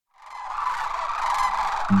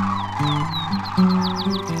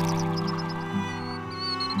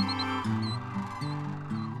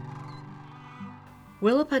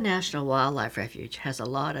Willapa National Wildlife Refuge has a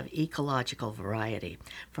lot of ecological variety,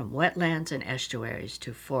 from wetlands and estuaries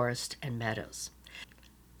to forests and meadows.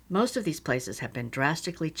 Most of these places have been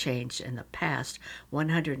drastically changed in the past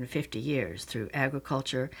 150 years through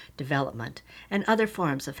agriculture, development, and other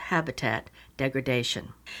forms of habitat degradation.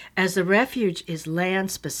 As the refuge is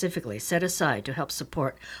land specifically set aside to help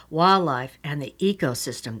support wildlife and the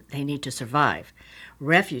ecosystem they need to survive,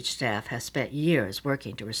 refuge staff has spent years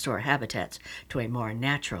working to restore habitats to a more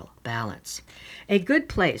natural balance. A good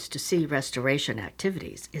place to see restoration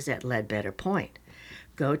activities is at Ledbetter Point.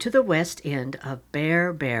 Go to the west end of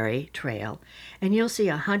Bearberry Trail, and you'll see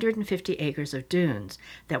 150 acres of dunes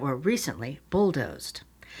that were recently bulldozed.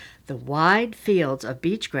 The wide fields of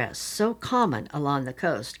beach grass so common along the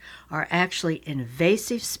coast are actually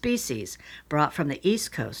invasive species brought from the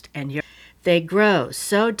East Coast and Europe. They grow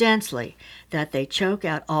so densely that they choke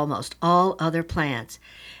out almost all other plants,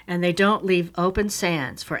 and they don't leave open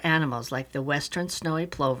sands for animals like the western snowy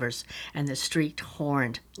plovers and the streaked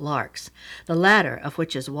horned larks, the latter of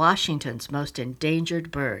which is Washington's most endangered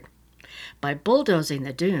bird. By bulldozing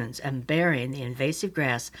the dunes and burying the invasive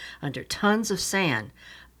grass under tons of sand,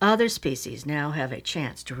 other species now have a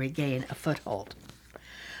chance to regain a foothold.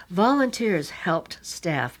 Volunteers helped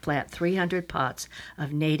staff plant 300 pots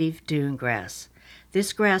of native dune grass.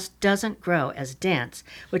 This grass doesn't grow as dense,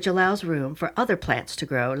 which allows room for other plants to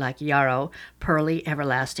grow like yarrow, pearly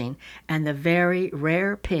everlasting, and the very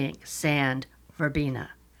rare pink sand verbena.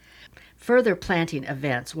 Further planting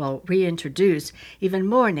events will reintroduce even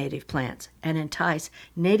more native plants and entice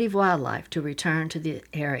native wildlife to return to the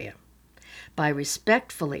area. By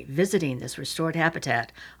respectfully visiting this restored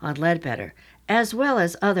habitat on Ledbetter, as well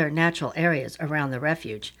as other natural areas around the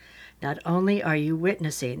refuge, not only are you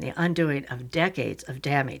witnessing the undoing of decades of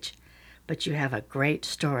damage, but you have a great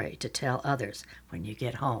story to tell others when you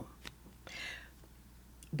get home.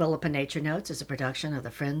 Willapa Nature Notes is a production of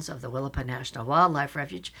the Friends of the Willapa National Wildlife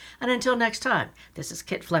Refuge. And until next time, this is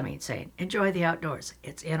Kit Fleming saying, enjoy the outdoors.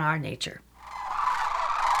 It's in our nature.